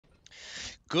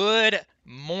Good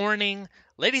morning,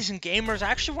 ladies and gamers. I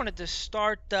actually wanted to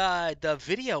start the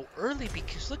video early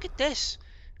because look at this.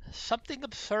 Something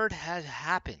absurd has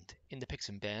happened in the picks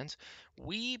and bans.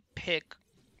 We pick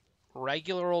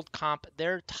regular old comp,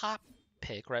 their top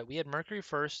pick, right? We had Mercury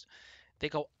first. They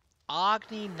go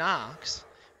Agni Nox,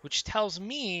 which tells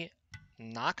me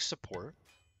Nox support.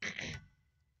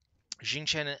 Xing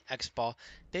Tian and X-Ball.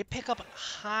 They pick up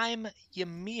Heim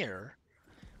Ymir,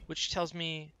 which tells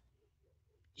me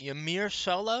Ymir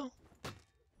solo.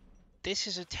 This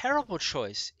is a terrible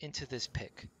choice into this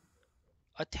pick.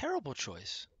 A terrible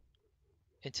choice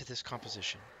into this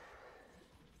composition.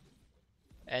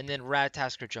 And then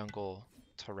Ratatasker jungle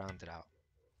to round it out.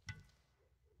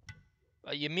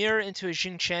 Ymir into a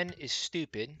Xing Tian is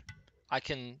stupid. I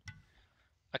can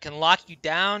lock you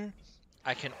down.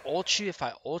 I can ult you. If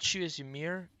I ult you as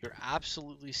Ymir, you're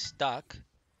absolutely stuck.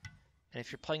 And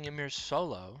if you're playing Ymir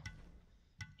solo,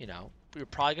 you know, you're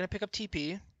probably going to pick up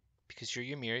TP because you're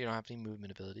Ymir. You don't have any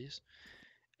movement abilities.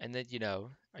 And then, you know,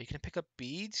 are you going to pick up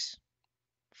beads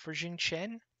for Xing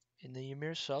Tian in the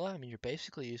Ymir solo? I mean, you're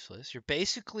basically useless. You're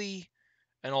basically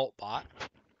an ult bot.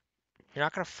 You're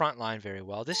not going to frontline very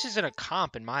well. This isn't a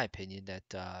comp, in my opinion,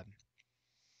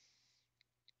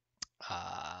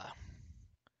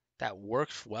 that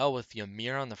works well with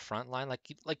Ymir on the front line.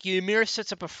 Like Ymir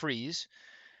sets up a freeze.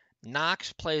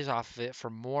 Nox plays off of it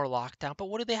for more lockdown. But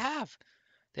what do they have?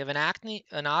 They have an Agni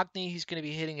he's going to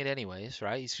be hitting it anyways,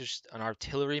 right? He's just an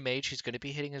artillery mage. He's going to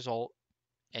be hitting his ult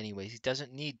anyways. He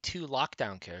doesn't need two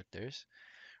lockdown characters.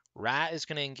 Rat is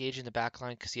going to engage in the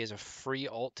backline because he has a free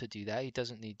ult to do that. He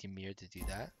doesn't need Ymir to do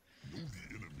that.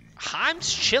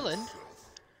 Heim's chilling.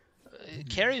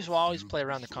 Carries will always play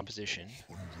around the composition.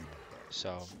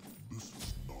 So,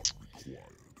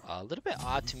 a little bit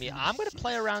odd to me. I'm going to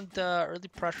play around early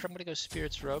pressure. I'm going to go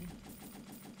Spirit's Robe.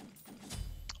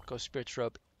 Go Spirit's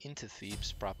Robe into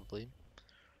Thebes, probably.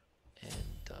 And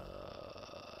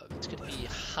it's going to be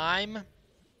Heim,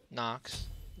 Nox,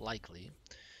 likely.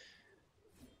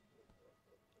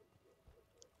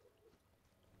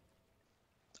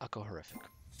 I'll go Horrific.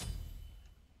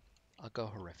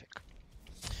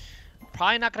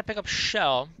 Probably not going to pick up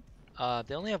Shell.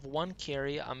 They only have one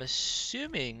carry. I'm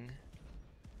assuming...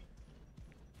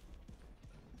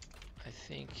 I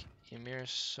think Ymir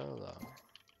solo.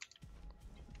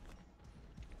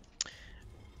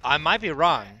 I might be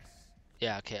wrong.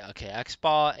 Yeah, okay.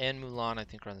 X-Ball and Mulan, I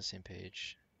think, are on the same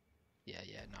page. Yeah,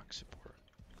 Nox support.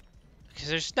 Because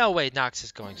there's no way Nox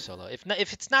is going solo.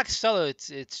 If it's Nox solo,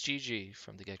 it's GG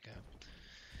from the get-go.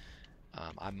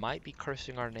 I might be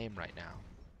cursing our name right now.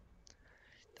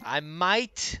 I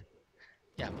might.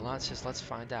 Yeah, Mulan says, let's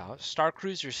find out. Star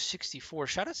Cruiser 64.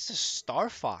 Shoutouts to Star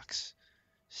Fox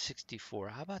 64.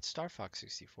 How about Star Fox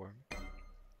 64?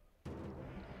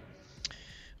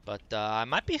 But I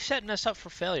might be setting us up for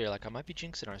failure. Like, I might be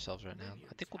jinxing ourselves right now.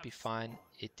 I think we'll be fine.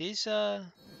 It is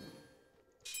a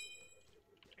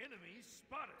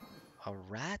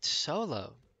rat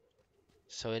solo.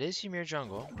 So it is Ymir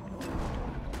jungle.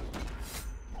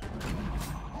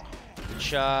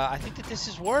 Which, I think that this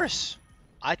is worse.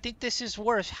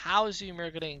 How is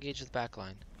Ymir going to engage the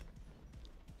backline?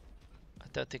 I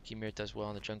don't think Ymir does well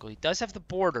in the jungle. He does have the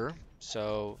border,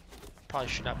 so probably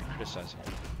should not be criticizing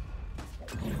him.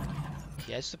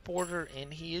 He has the border,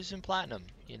 and he is in platinum.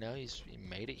 You know, he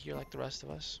made it here like the rest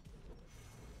of us.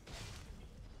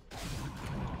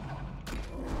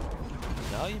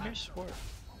 No, Ymir support.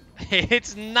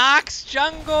 It's Nox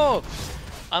jungle!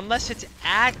 Unless it's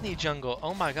Agni jungle.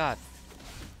 Oh my god.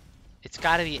 It's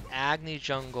gotta be Agni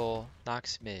jungle,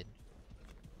 Nox mid.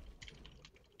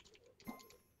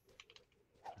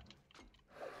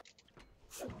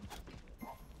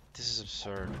 This is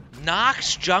absurd.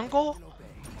 Nox jungle?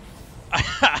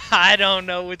 I don't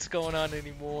know what's going on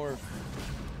anymore.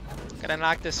 Gotta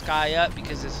knock this guy up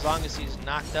because as long as he's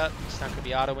knocked up, it's not gonna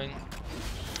be autoing.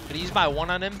 Gonna use my 1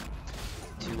 on him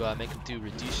to make him do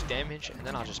reduced damage, and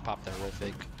then I'll just pop the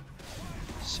horrific.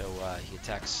 So he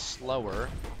attacks slower.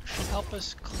 Should help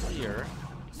us clear.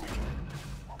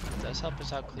 It does help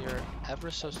us out clear ever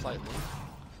so slightly.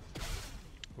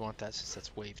 We want that since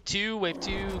that's wave 2. Wave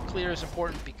 2 clear is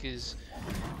important because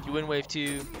you win wave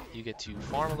 2, you get to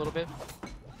farm a little bit.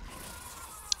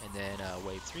 And then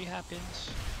wave 3 happens.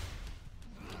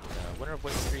 And, winner of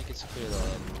wave 3 gets to clear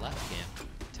the left camp,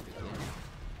 typically.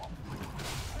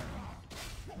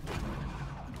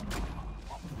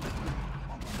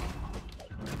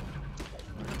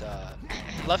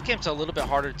 Left camp's a little bit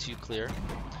harder to clear.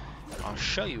 I'll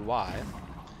show you why.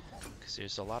 Because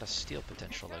there's a lot of steal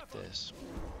potential like this.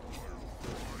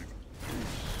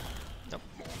 Nope.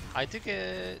 I think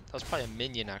that was probably a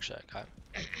minion actually I got.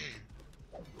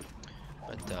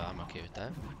 But I'm okay with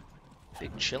that.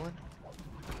 Big chillin'.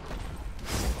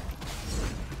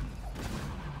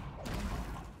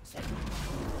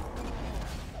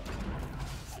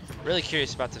 Really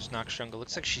curious about this Nox jungle.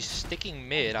 Looks like she's sticking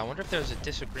mid. I wonder if there's a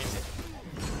disagreement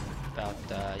about,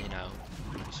 you know,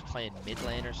 she's playing mid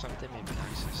lane or something. Maybe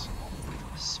Nox is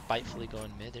spitefully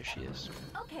going mid. There she is.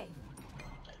 Okay.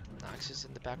 Nox is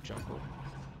in the back jungle.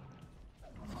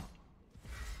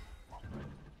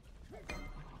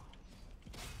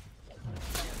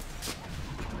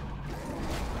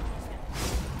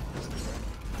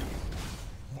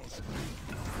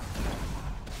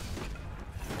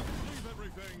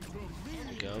 There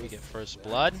we go. We get first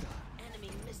blood. I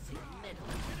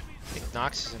think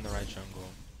Nox is in the right jungle.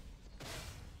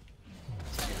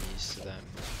 Let's get used to them.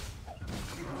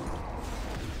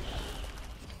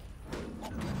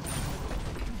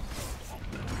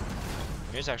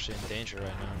 Mir's actually in danger right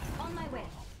now. On my way.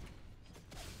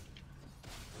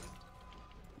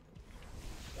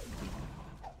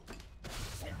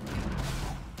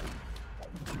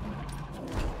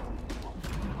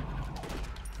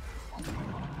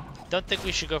 Don't think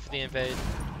we should go for the invade.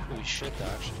 Ooh, we should though,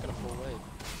 actually. Got a full wave.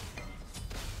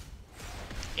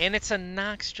 And it's a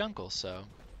Nox jungle, so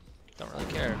don't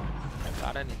really care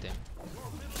about anything.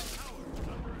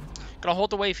 Gonna hold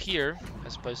the wave here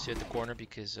as opposed to at the corner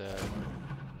because I'm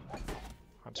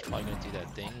just probably gonna do that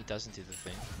thing. He doesn't do the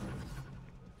thing.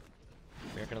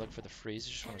 We're gonna look for the freeze.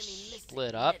 Just want to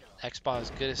split up. X-Bot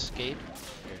is good escape.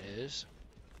 There it is.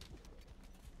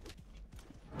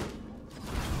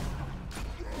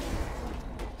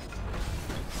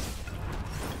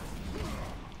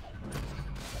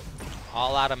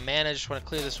 All out of mana. Just want to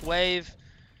clear this wave.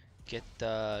 Get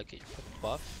your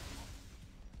buff.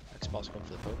 X-Bot's going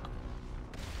for the poke.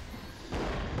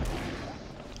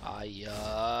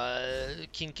 I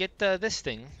can get this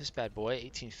thing, this bad boy,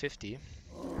 1850.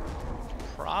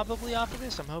 Probably off of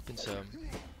this. I'm hoping so.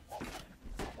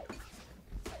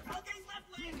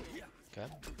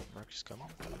 Okay, Mark's coming.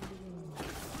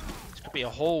 It's gonna be a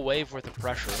whole wave worth of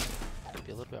pressure. It's gonna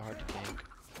be a little bit hard to gank.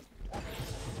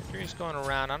 Fury's going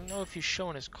around. I don't know if he's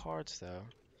showing his cards though.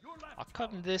 I'll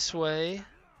come this way,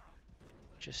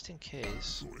 just in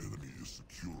case.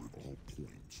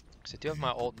 Because I do have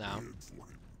my ult now.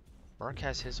 Mark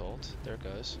has his ult. There it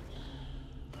goes.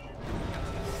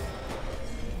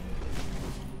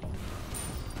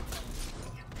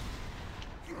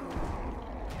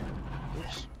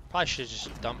 Oops. Probably should have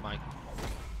just dumped my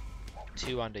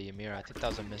 2 onto Ymir. I think that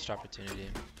was a missed opportunity.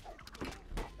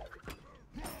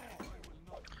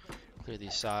 Clear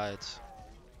these sides.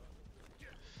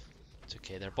 It's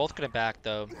okay. They're both gonna back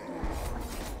though.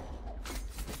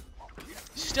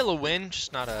 Still a win,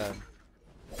 just not a,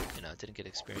 you know, didn't get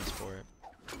experience for it.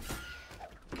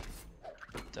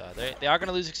 But, they are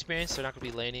gonna lose experience. They're not gonna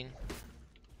be laning.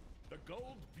 So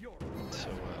we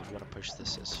want to push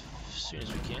this as soon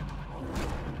as we can.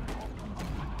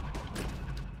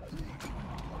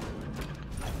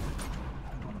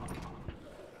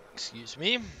 Excuse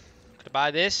me. Gonna buy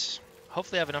this.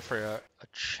 Hopefully I have enough for a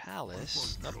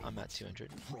chalice. Nope, I'm at 200.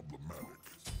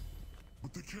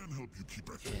 And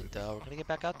we're gonna get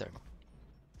back out there.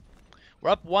 We're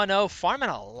up 1-0. Farming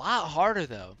a lot harder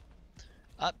though.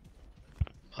 Up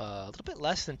a little bit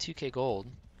less than 2k gold.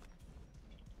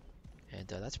 And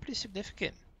that's pretty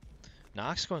significant.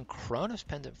 Nox going Chronos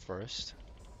Pendant first.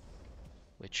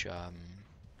 Which,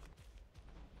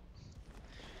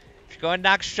 if you're going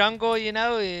Nox Jungle, you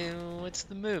know, what's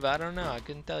the move? I don't know. I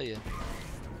couldn't tell you.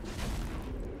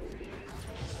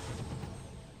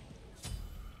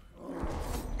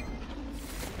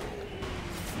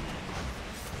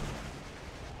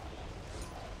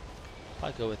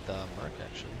 Probably go with Merc,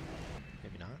 actually.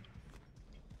 Maybe not.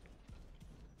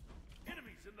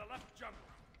 Enemies in the left jungle.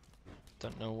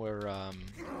 Don't know where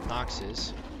Nox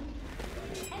is.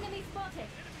 Enemy spotted.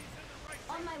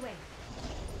 On my way.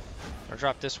 I'll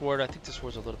drop this ward. I think this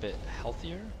ward's a little bit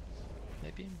healthier,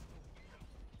 maybe.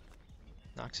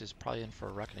 Nox is probably in for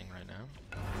a reckoning right now.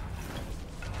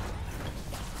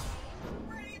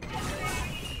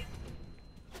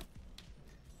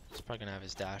 He's probably gonna have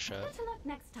his dash up. Better luck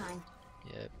next time.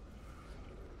 Yep.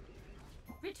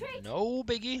 Retreat. No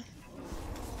biggie.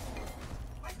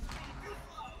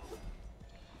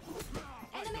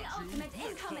 Enemy ultimate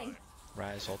incoming.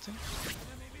 Rise ulting.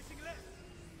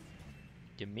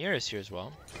 Ymir is here as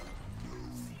well.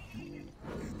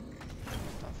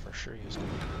 Thought for sure he was going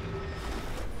to.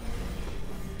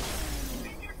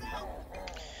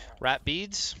 Rat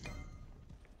beads.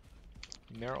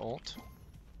 Ymir ult.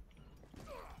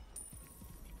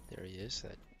 There he is.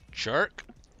 That Jerk.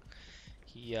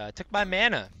 He took my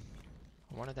mana.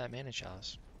 I wanted that mana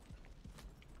chalice.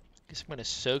 Guess I'm gonna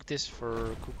soak this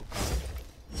for Kukulkan.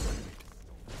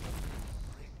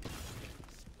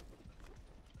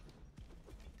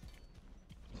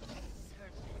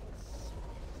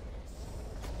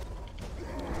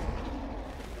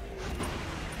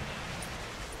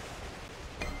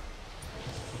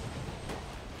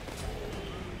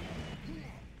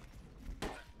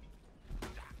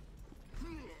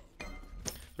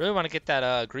 Really want to get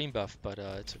that green buff, but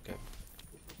it's okay.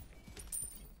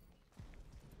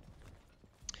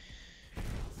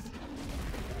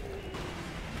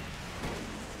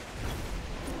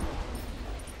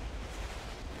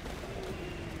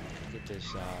 Get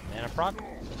this mana proc.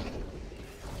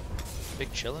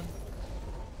 Big chillin'.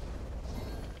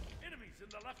 Enemies in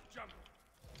the left jungle.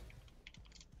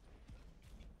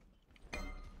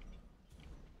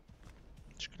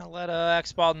 Just gonna let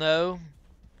X-Ball know.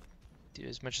 Do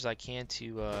as much as I can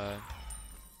to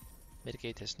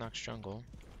mitigate this Nox jungle.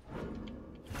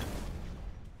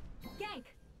 Gank.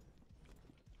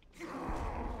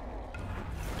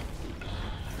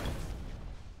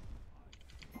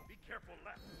 Be careful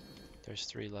left. There's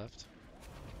 3 left.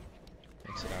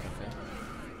 Makes it out okay.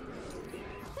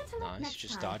 Better luck Nice, next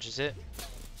just time. dodges it.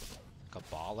 Like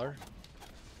a baller.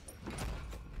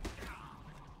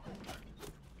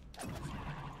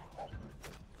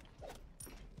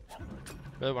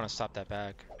 Really want to stop that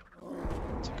back.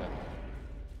 It's okay.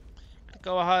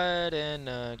 Go ahead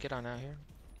and get on out here.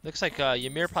 Looks like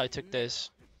Ymir probably took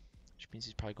this, which means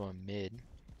he's probably going mid.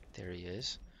 There he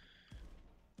is.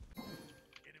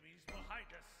 Enemies behind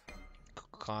us.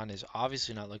 Kukulkan is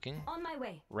obviously not looking. On my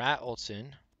way. Rat ults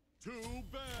in. Too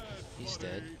bad. He's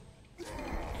buddy. dead.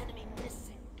 Enemy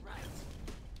missing. Right.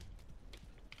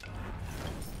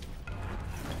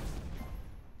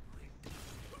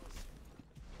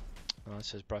 Oh, it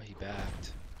says, bro, he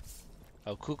backed.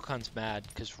 Oh, Kukulkan's mad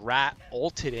because Rat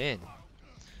ulted in.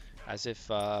 As if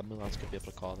Mulan's gonna be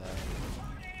able to call that.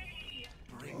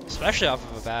 Especially off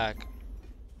of a back.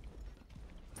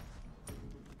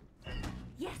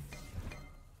 Yes.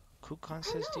 Kukulkan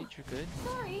says, dude, you're good.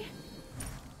 Sorry.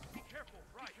 Be careful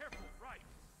right. Careful right.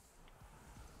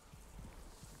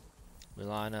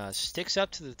 Mulan sticks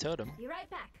up to the totem. Be right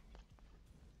back.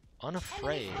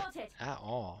 Unafraid Enemy spotted. at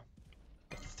all.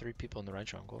 With the 3 people in the right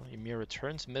jungle. Ymir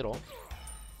returns middle.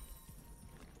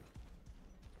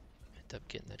 End up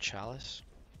getting the chalice.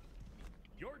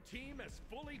 Your team has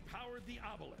fully powered the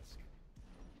obelisk.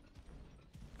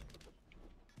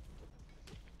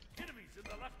 Enemies in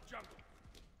the left jungle.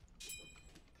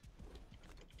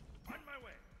 On my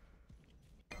way.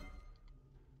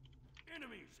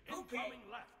 Enemies incoming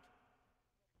left.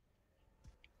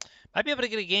 Might be able to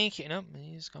get a gank. Nope,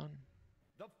 he's gone.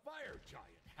 The fire giant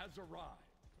has arrived.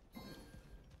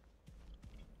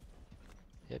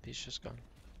 Yep, he's just gone.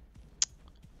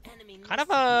 Enemy Kind of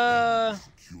missing. a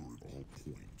Secured all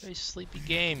points. very sleepy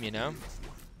game, you know?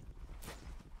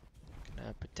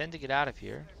 Gonna pretend to get out of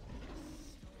here.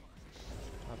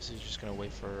 Obviously, just gonna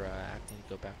wait for Acne to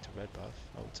go back to red buff.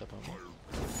 Oh, what's up, homie?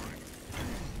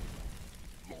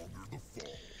 Longer the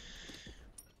fall.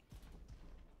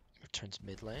 Returns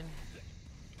mid lane.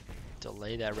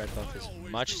 Delay that red buff as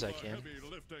always much do as I the can. heavy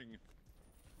lifting.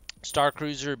 Star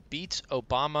Cruiser beats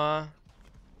Obama.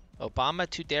 Obama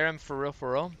to Darum for real,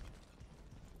 for real.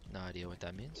 No idea what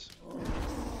that means.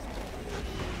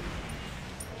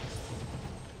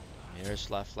 Mirror's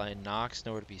left lane. Nox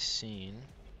nowhere to be seen.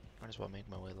 Might as well make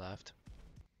my way left.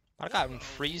 I got him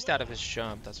freezed out of his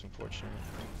jump. That's unfortunate.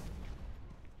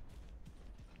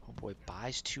 Oh boy,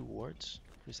 buys 2 wards.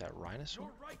 Who's that, Rhinosaur?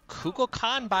 Your right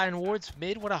Kukulkan buying wards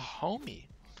mid. What a homie.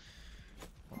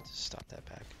 I'll just stop that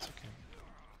back. It's okay.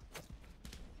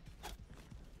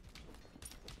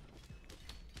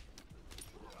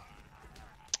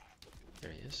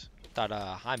 There he is. Thought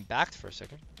I'm backed for a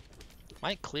second.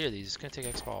 Might clear these. It's gonna take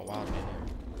X-Ball a while to get here.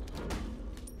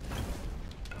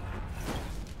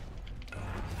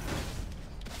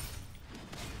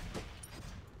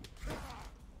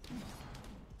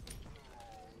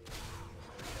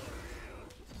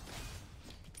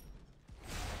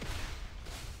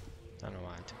 I don't know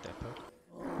why I took that poke.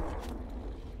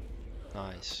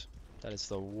 Nice. That is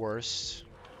the worst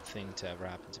thing to ever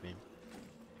happen to me.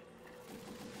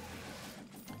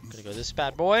 Gonna go this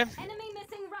bad boy. Enemy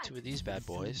missing right. 2 of these bad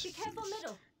boys. Be careful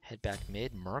middle. Head back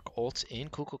mid. Merc ults in.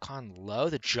 Kukulkan low.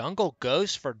 The jungle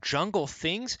goes for jungle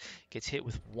things. Gets hit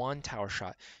with 1 tower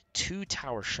shot. 2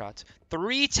 tower shots.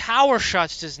 3 tower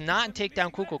shots. Does not take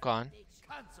down Kukulkan.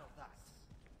 Cancel that.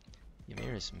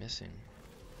 Ymir is missing.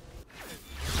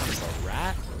 There's a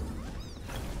rat.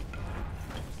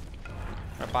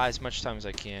 I buy as much time as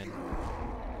I can.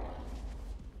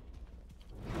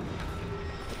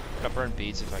 Gotta burn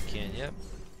beads if I can. Yep.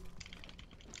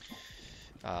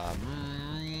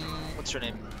 What's her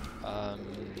name?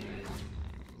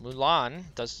 Mulan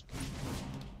does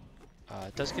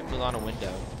give Mulan a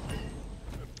window.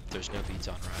 There's no beads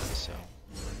on Rat, so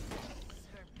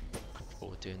comfortable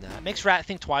with doing that. Makes Rat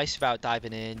think twice about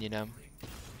diving in, you know.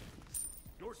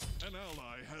 An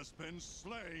ally has been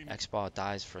slain. X-Ball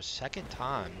dies for a second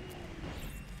time.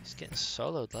 He's getting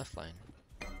soloed left lane,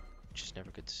 which is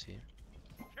never good to see.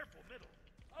 Careful middle.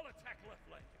 I'll attack left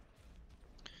lane.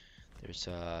 There's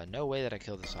no way that I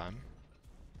kill this time,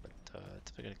 but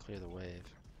it's gonna clear the wave.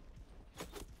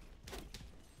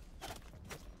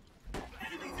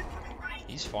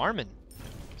 He's farming.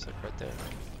 It's like right there.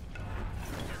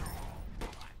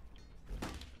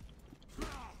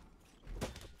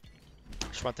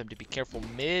 Just want them to be careful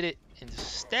mid it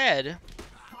instead.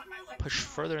 Push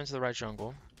further into the right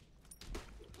jungle.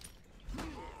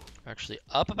 Actually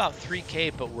up about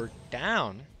 3k, but we're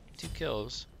down 2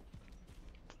 kills,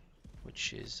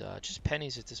 which is just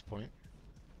pennies at this point.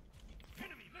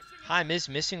 Heim is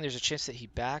missing. There's a chance that he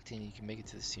backed and he can make it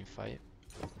to this team fight.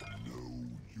 Know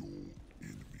your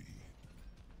enemy.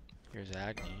 Here's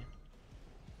Agni.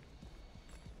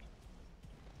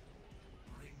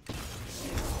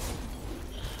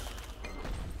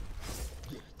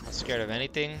 Not scared of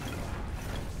anything.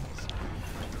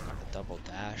 Got the double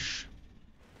dash.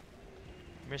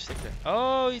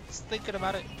 Oh, he's thinking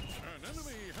about it. An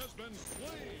enemy has been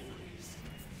slain.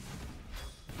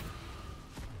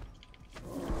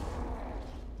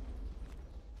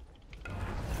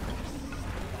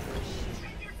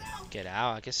 Get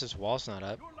out. I guess his wall's not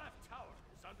up. Your left tower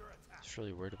is under attack. Just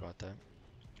really worried about that.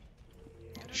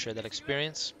 Gotta share that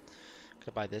experience.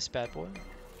 Gotta buy this bad boy.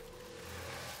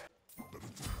 Better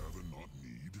to have and not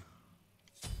need.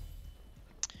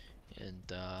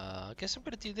 And I guess I'm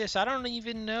gonna do this. I don't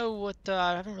even know what.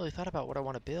 I haven't really thought about what I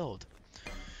want to build.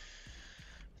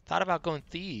 Thought about going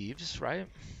thieves, right?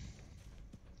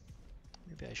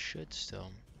 Maybe I should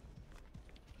still.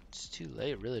 It's too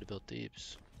late, really, to build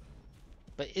thieves.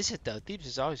 But is it though? Thieves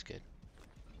is always good.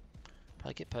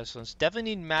 Probably get pestilence.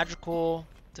 Definitely need magical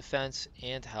defense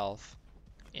and health.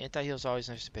 Anti-heal is always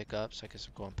nice to pick up, so I guess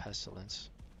I'm going pestilence.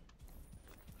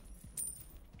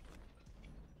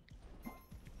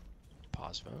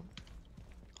 Pause vote.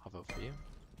 I'll vote for you.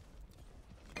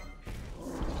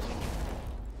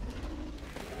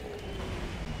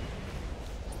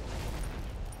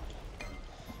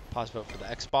 Pause vote for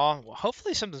the X-Ball. Well,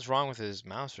 hopefully something's wrong with his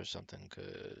mouse or something,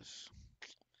 because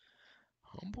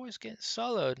homeboy's getting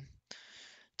soloed.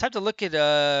 Time to look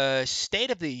at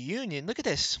State of the Union. Look at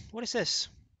this. What is this?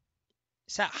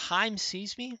 Is that Heim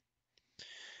sees me?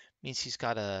 Means he's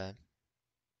got a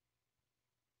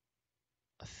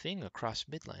thing across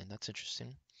mid lane. That's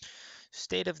interesting.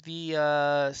 State of the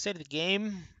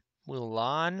game.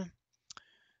 Mulan,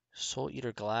 Soul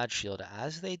Eater, Glad Shield,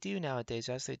 as they do nowadays,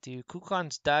 as they do.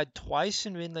 Kukulkan's died twice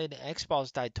in mid lane.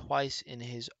 X-Ball's died twice in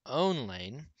his own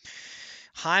lane.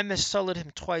 Heim has soloed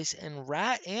him twice, and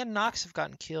Rat and Nox have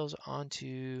gotten kills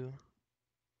onto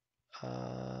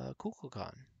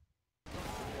Kukulkan.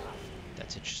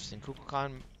 That's interesting.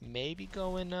 Kukulkan maybe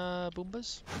going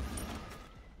Boombas.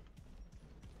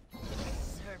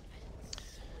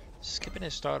 Skipping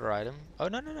his starter item. Oh,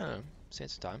 no.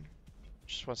 Saves time.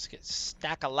 Just wants to get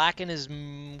stack-a-lacking as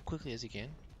quickly as he can.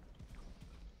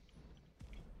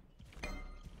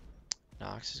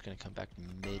 Nox is going to come back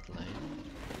mid lane.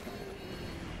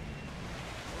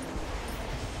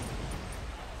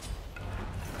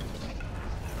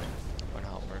 Why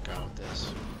not work out with this?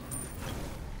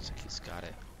 Looks like he's got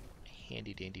it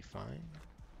handy dandy fine.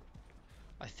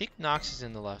 I think Nox is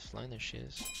in the left lane. There she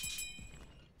is.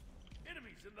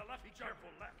 Enemies in the left. Be careful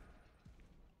left.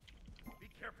 Be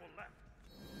careful left.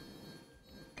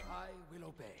 I will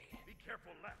obey. Be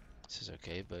careful left. This is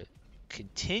okay, but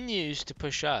continues to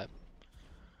push up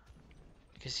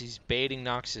because he's baiting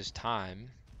Nox's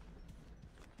time.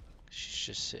 She's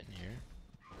just sitting here.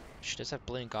 She does have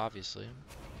blink, obviously.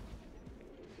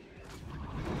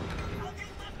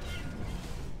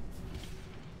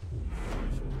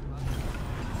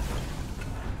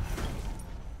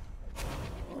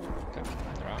 Okay,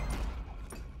 they're out.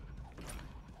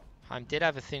 Heim did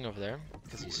have a thing over there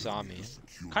because he saw me.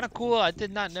 Kind of cool. I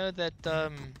did not know that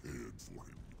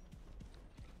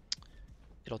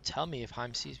it'll tell me if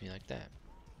Heim sees me like that.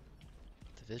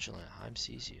 The Vigilant, Heim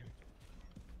sees you.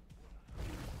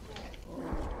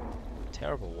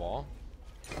 Terrible wall.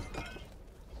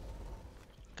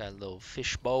 Got a little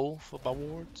fishbowl for my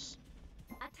wards.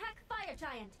 Attack Fire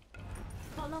Giant.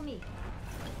 Follow me.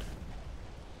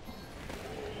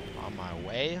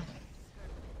 away.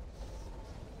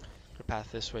 Could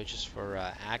path this way just for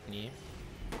Agni.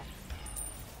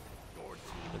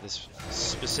 For this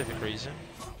specific reason.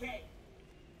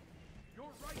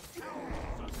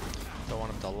 Don't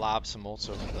want him to lob some ults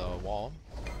over the wall.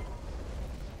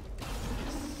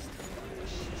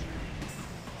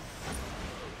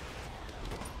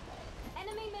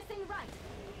 Enemy missing right.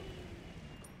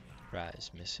 Rat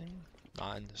is missing.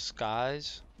 Not in the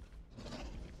skies.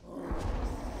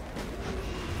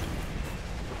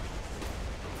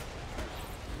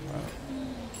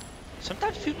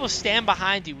 Sometimes people stand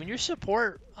behind you. When you're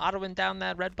support autoing down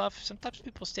that red buff, sometimes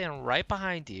people stand right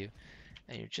behind you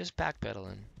and you're just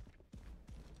backpedaling.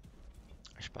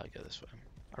 I should probably go this way.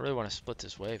 I really want to split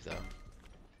this wave though.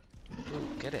 Ooh,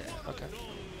 get it. Okay.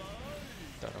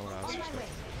 Don't know what I was On my way.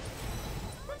 expecting.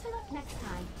 Better luck next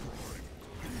time.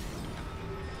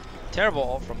 Terrible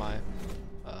ult from my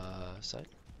side.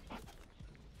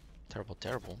 Terrible,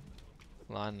 terrible.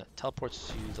 Line teleports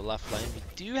to the left lane. We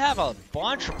do have a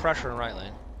bunch of pressure in right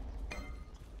lane.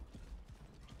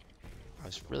 I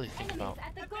was really thinking Enemies about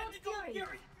at the gold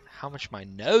fury. how much my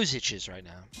nose itches right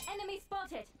now. Enemy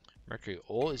spotted. Mercury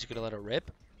ult, is he gonna let it rip?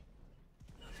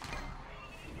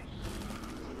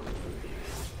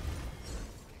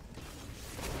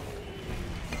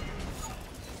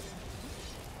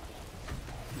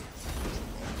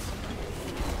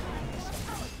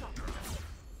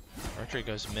 Mercury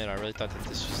goes mid. I really thought that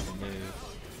this was the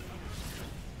move.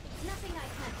 Nothing I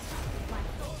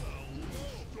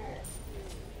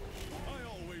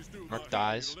can't. Merc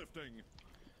dies.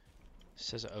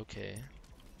 Says okay.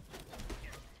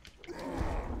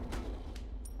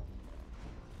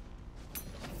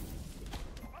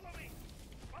 Follow me!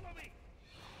 Follow me!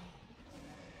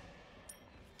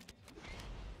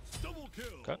 Double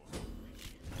kill! Okay.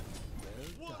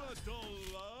 What a delight!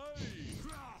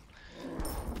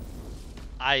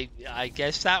 I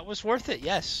guess that was worth it.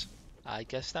 Yes, I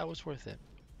guess that was worth it.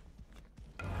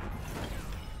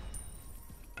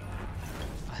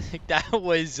 I think that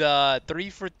was 3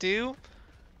 for 2,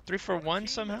 3 for 1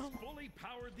 somehow. Fully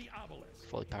powered the obelisk.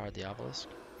 Fully powered the obelisk.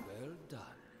 Well done.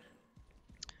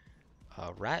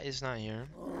 Rat is not here.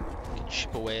 We can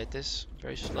chip away at this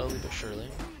very slowly but surely.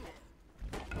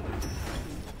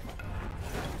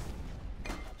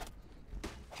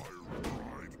 Higher the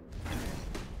pride,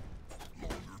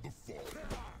 longer the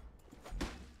fall.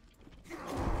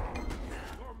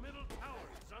 Your middle tower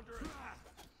is under attack.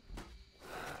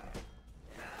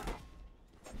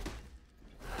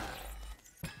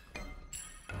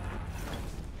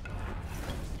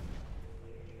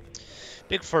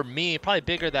 Big for me, probably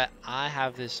bigger that I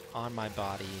have this on my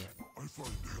body I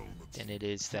find helmets, than it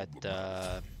is that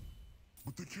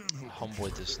but they can't help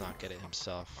Homeboy does not get it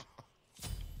himself.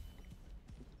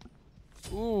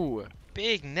 Ooh,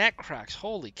 big neck cracks.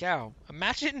 Holy cow.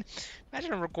 Imagine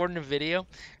I'm recording a video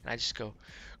and I just go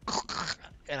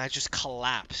and I just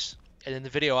collapse. And then the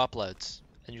video uploads.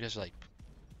 And you guys are like,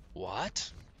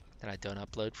 what? And I don't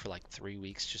upload for like 3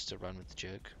 weeks just to run with the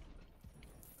joke.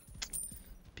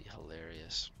 Be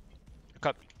hilarious.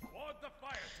 Okay. Ward the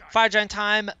fire giant. Fire Giant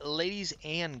time, ladies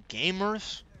and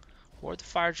gamers. Ward the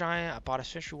Fire Giant. I bought a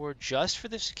special ward just for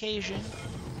this occasion.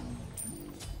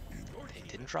 They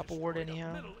didn't drop a ward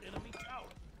anyhow. Middle enemy tower.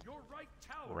 Your right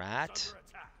tower Rat. is under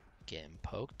attack. Getting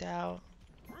poked out.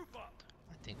 Group up.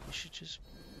 I think we should just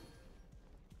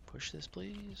push this,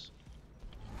 please.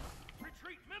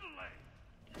 Retreat middle lane.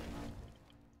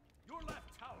 Your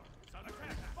left tower is under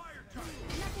attack. Fire giant.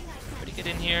 Nothing I can't. Everybody get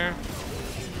in here.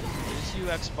 Use you,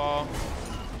 X-Ball.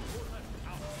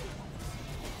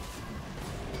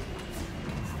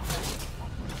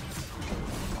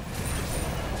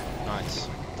 Nice.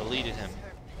 Deleted him.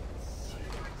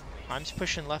 Himes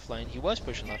pushing left lane. He was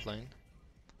pushing left lane.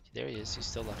 There he is. He's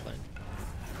still left lane.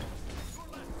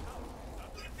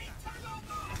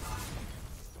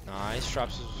 Nice.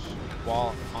 Drops his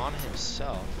wall on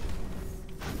himself.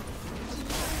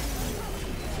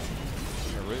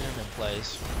 Gonna root him in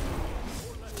place.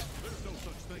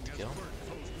 Good to kill.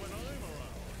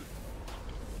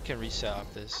 Can reset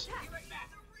off this.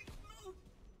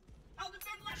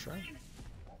 Sure.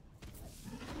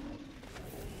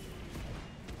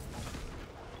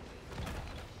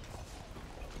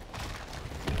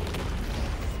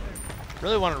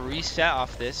 Really want to reset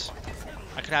off this.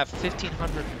 I could have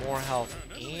 1,500 more health,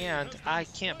 and I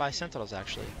can't buy sentinels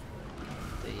actually.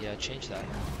 They changed that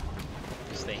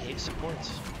because they hate supports.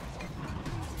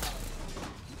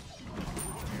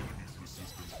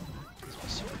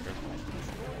 Super critical.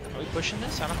 Are we pushing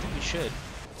this? I don't think we should.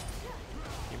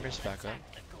 Ymir's back up.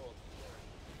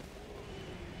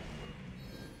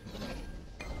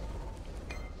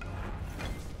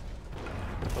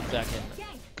 Hopefully I can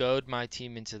goad my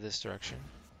team into this direction.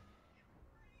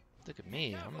 Look at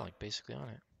me, I'm like basically on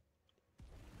it.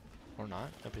 Or not,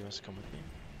 nobody wants to come with me.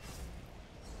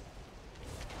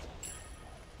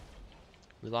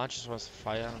 Relaunch just wants to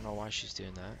fight, I don't know why she's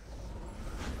doing that.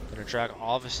 Gonna drag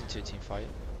all of us into a team fight.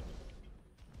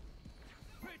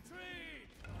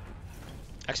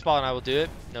 X-Ball and I will do it,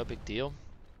 no big deal.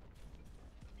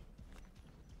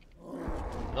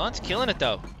 Milan's killing it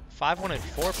though. 5-1 and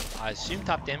 4. I assume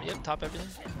top damage. Yep, top everything.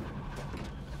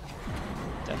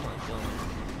 Definitely killing it.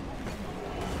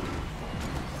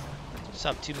 Just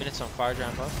up 2 minutes on fire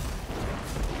giant buff.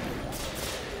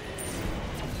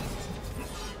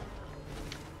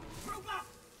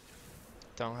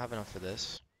 Don't have enough for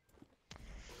this.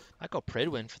 I go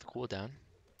Pridwin for the cooldown.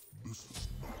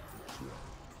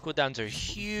 Cooldowns are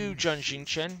huge on Xing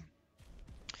Tian.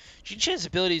 Xing Tian's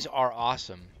abilities are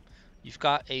awesome. You've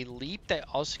got a leap that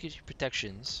also gives you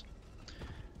protections.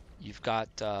 You've got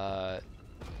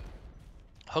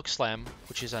Hook Slam,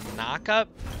 which is a knock-up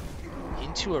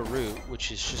into a root,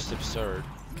 which is just absurd.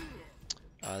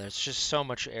 There's just so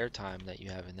much airtime that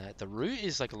you have in that. The root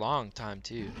is like a long time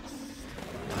too.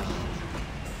 I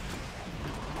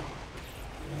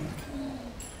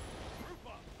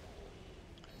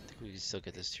think we can still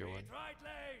get this tier 1.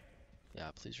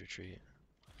 Yeah, please retreat.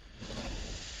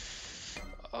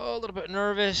 Oh, a little bit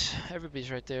nervous. Everybody's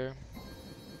right there.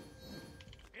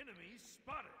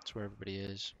 That's where everybody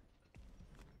is.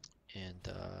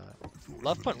 And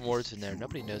love putting wards in there.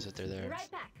 Nobody knows that they're there.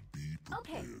 Right back.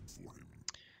 Okay.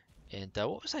 And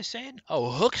what was I saying?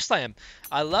 Oh, Hook Slam.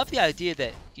 I love the idea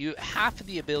that you half of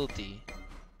the ability,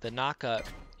 the knockup,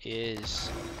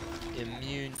 is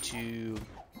immune to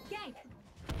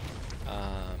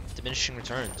diminishing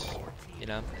returns. You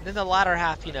know, and then the latter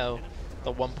half, you know,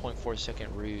 the 1.4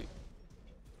 second root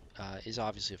is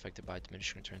obviously affected by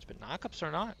diminishing returns, but knockups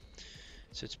are not.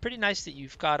 So it's pretty nice that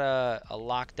you've got a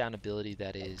lockdown ability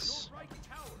that is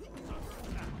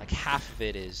like half of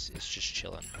it is just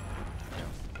chilling. You know,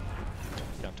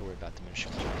 you don't have to worry about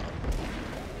diminishing returns.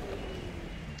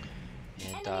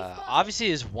 And obviously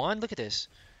is one. Look at this.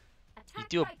 You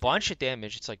do a bunch of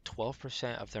damage. It's like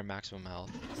 12% of their maximum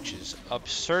health, which is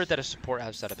absurd that a support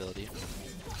has that ability.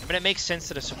 I mean, it makes sense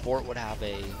that a support would have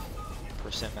a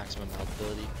 % maximum health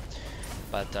ability,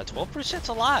 but 12%'s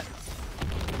a lot.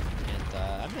 And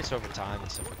I mean, it's over time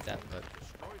and stuff like that, but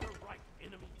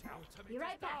Be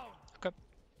right back.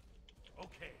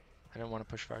 okay. I didn't want to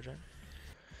push Fire Giant,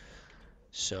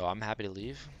 so I'm happy to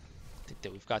leave. I think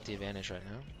that we've got the advantage right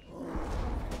now.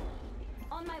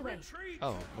 On my way.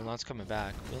 Oh, Milan's coming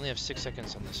back. We only have 6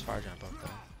 seconds on this Fire Giant buff,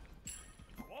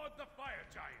 though. Toward the fire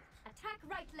giant. Attack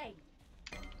right lane.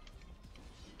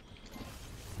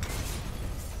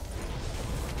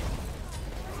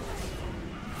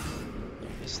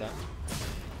 Missed that.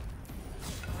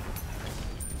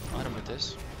 I'll hit him with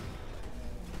this.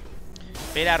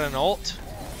 Bait out an ult.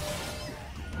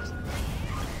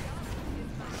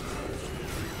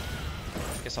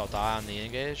 Guess I'll die on the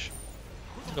engage.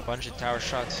 Took a bunch of tower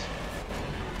shots.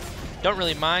 Don't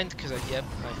really mind because I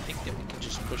think that we can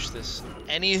just push this.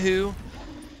 Anywho,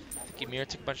 I think Ymir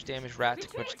took a bunch of damage, Rat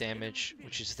took a bunch of damage,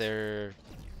 which is their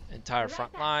entire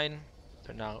front line.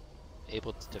 They're not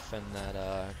able to defend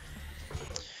that.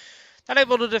 Not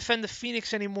able to defend the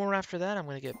Phoenix anymore after that. I'm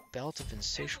gonna get Belt of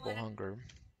Insatiable Hunger.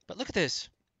 But look at this.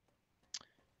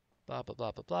 Blah blah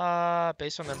blah blah blah.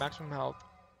 Based on their maximum health,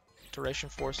 duration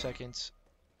 4 seconds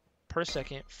per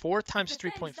second. 4 times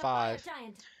 3.5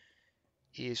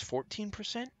 is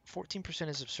 14%. 14%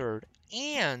 is absurd,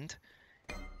 and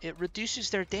it reduces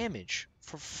their damage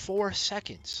for 4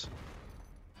 seconds.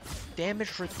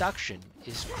 Damage reduction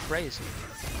is crazy.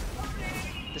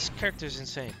 This character is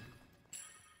insane.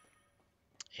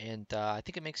 And I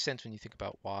think it makes sense when you think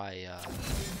about why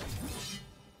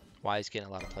he's getting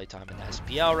a lot of playtime in the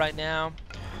SPL right now.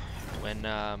 When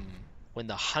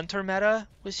the Hunter meta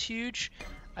was huge,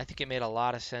 I think it made a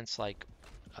lot of sense. Like,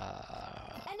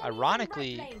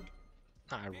 ironically,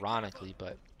 not ironically,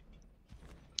 but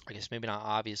I guess maybe not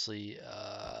obviously,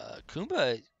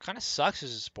 Kumba kind of sucks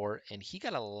as a support, and he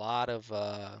got a lot of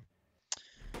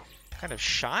kind of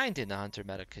shined in the Hunter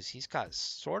meta because he's got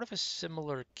sort of a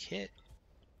similar kit.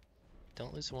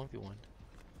 Don't lose the 1v1.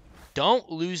 Don't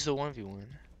lose the 1v1.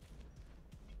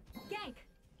 Gank.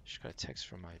 Just got a text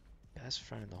from my best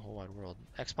friend in the whole wide world.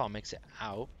 X-Ball makes it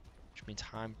out, which means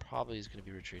Time probably is going to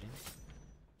be retreating.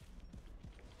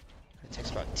 Got a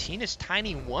text about Tina's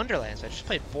Tiny Wonderlands. I just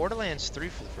played Borderlands 3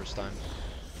 for the first time.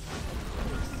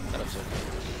 That episode.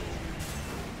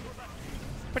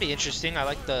 Pretty interesting. I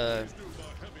like the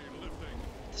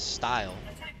style.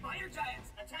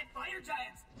 attack fire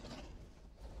giants.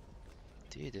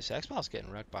 Dude, this X-Ball's getting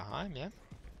wrecked behind, man.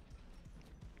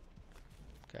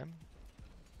 Okay.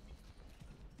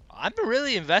 I'm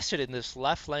really invested in this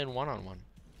left lane one-on-one.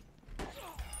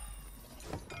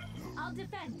 I'll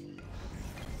defend.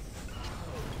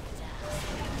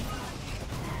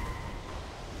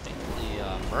 I think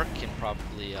the Merc can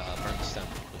probably burn this down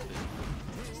quickly.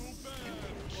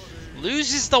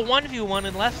 Loses the 1v1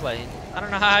 in left lane. I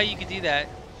don't know how you could do that.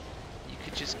 You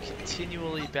could just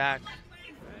continually back.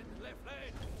 Left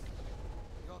lane.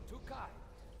 You're too kind.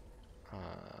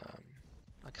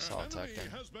 Like a solid attack then.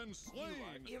 Has been slain.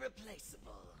 You are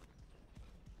irreplaceable.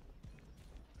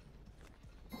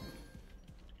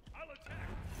 I'll attack.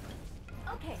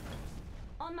 Okay.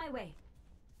 On my way.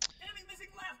 Enemy missing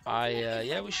left.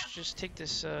 Yeah, we should just take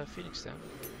this Phoenix down.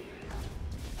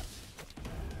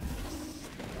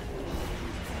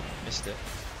 Missed it.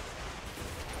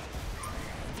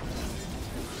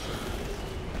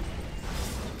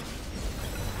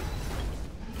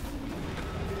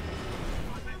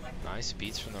 Nice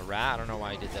beats from the rat. I don't know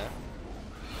why he did that.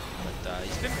 But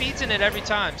he's been beating it every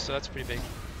time, so that's pretty big.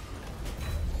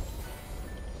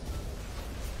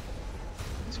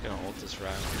 He's gonna ult this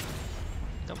rat.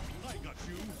 Nope. I got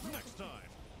you next time.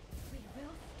 We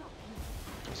will stop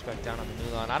you. Goes back down on the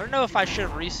Mulan. I don't know if I should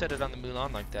have reset it on the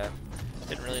Mulan like that.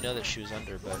 Didn't really know that she was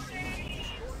under, but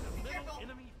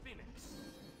Enemy Phoenix.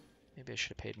 maybe I should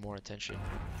have paid more attention.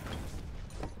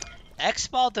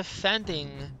 X-Ball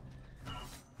defending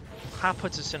kind of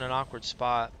puts us in an awkward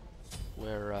spot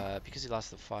where, because he lost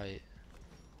the fight,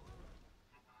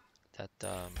 that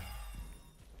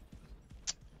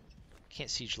can't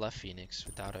siege left Phoenix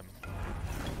without him.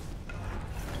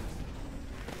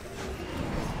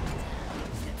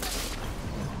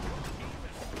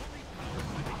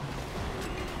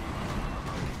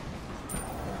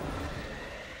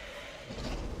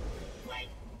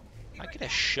 I get a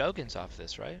Shogun's off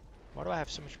this, right? Why do I have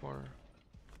so much more?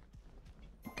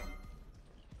 I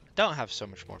don't have so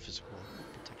much more physical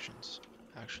protections,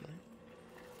 actually.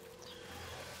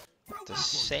 The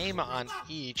same on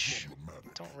each.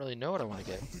 Don't really know what I want to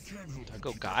get. Do I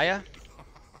go Gaia?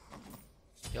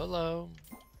 YOLO.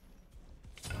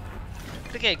 I'm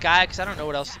gonna get Gaia because I don't know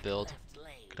what else to build. Left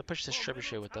lane. Gonna push this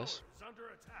trebuchet with us. Is under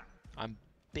attack. I'm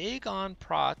big on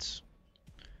prots.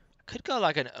 Could go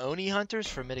like an Oni Hunters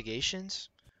for mitigations.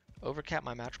 Overcap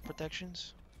my magic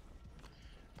protections.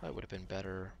 Probably would have been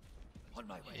better On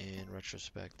my way. in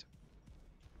retrospect.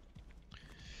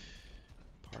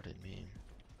 Pardon me.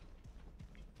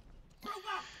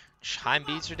 Chime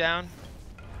beats are down.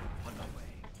 On my way.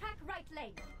 Attack right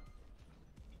lane.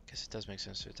 Guess it does make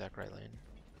sense to attack right lane.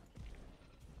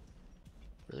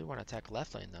 Really want to attack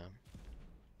left lane though.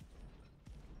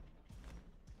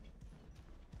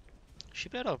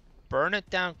 Should be able to burn it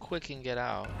down quick and get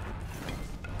out.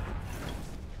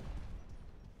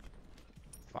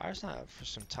 Fire's not up for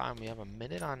some time. We have a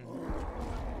minute on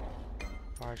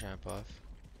fire giant buff.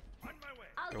 On my way.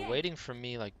 I'll They're get. waiting for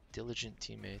me like diligent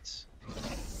teammates.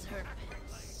 Serpent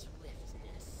swiftness.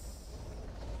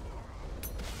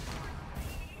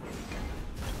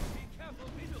 Be careful,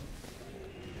 middle.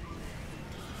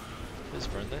 Please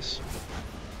burn this.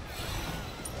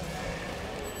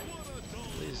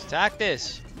 Please attack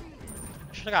this.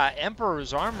 Should have got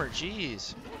Emperor's armor.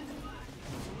 Jeez.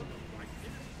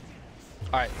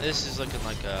 All right, this is looking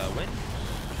like a win.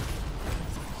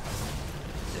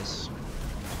 This.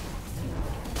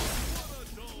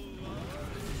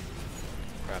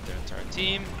 Grab their entire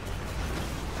team.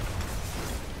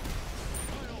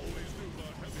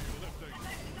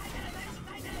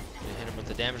 Hit him with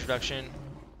the damage reduction.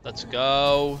 Let's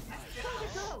go.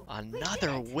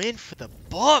 Another win for the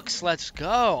books. Let's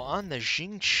go on the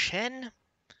Xing Tian.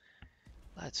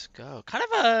 Let's go. Kind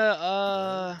of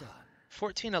a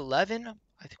 14-11.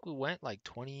 I think we went like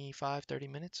 25, 30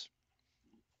 minutes.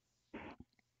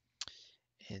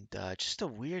 And just a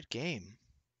weird game.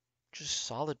 Just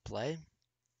solid play.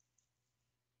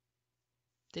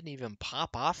 Didn't even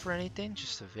pop off or anything.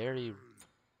 Just a very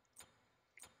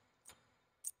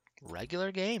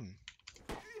regular game.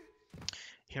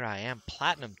 Here I am,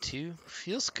 Platinum 2.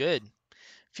 Feels good.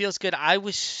 Feels good. I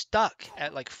was stuck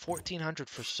at like 1400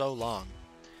 for so long.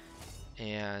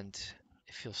 And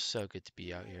it feels so good to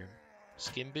be out here.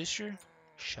 Skin booster,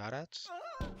 shoutouts.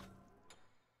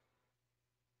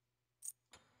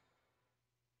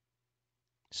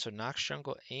 So Nox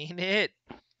Jungle ain't it?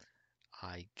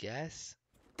 I guess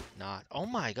not. Oh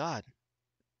my god.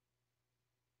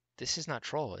 This is not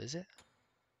troll, is it?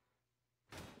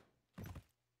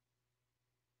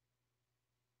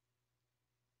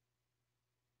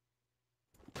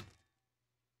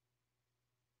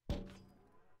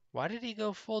 Why did he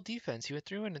go full defense? He went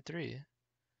 3-1 and 3.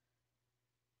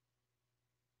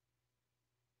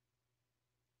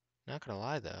 Not gonna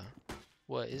lie though.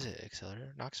 What is it,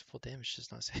 Accelerator? Knocks full damage,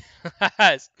 does not say.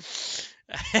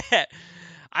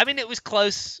 I mean, it was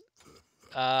close.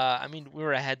 I mean, we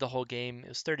were ahead the whole game. It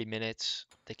was 30 minutes.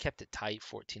 They kept it tight,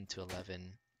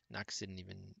 14-11. Nox didn't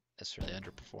even necessarily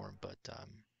underperform, but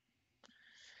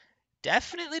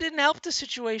definitely didn't help the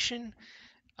situation.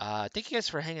 Thank you guys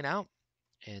for hanging out.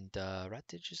 And Rat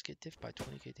did just get diffed by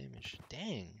 20k damage.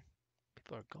 Dang.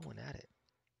 People are going at it.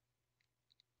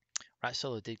 Rat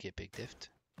Solo did get big diffed.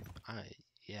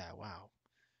 Yeah, wow.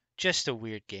 Just a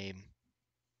weird game.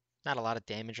 Not a lot of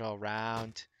damage all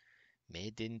around.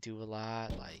 Mid didn't do a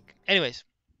lot. Like, anyways,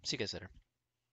 see you guys later.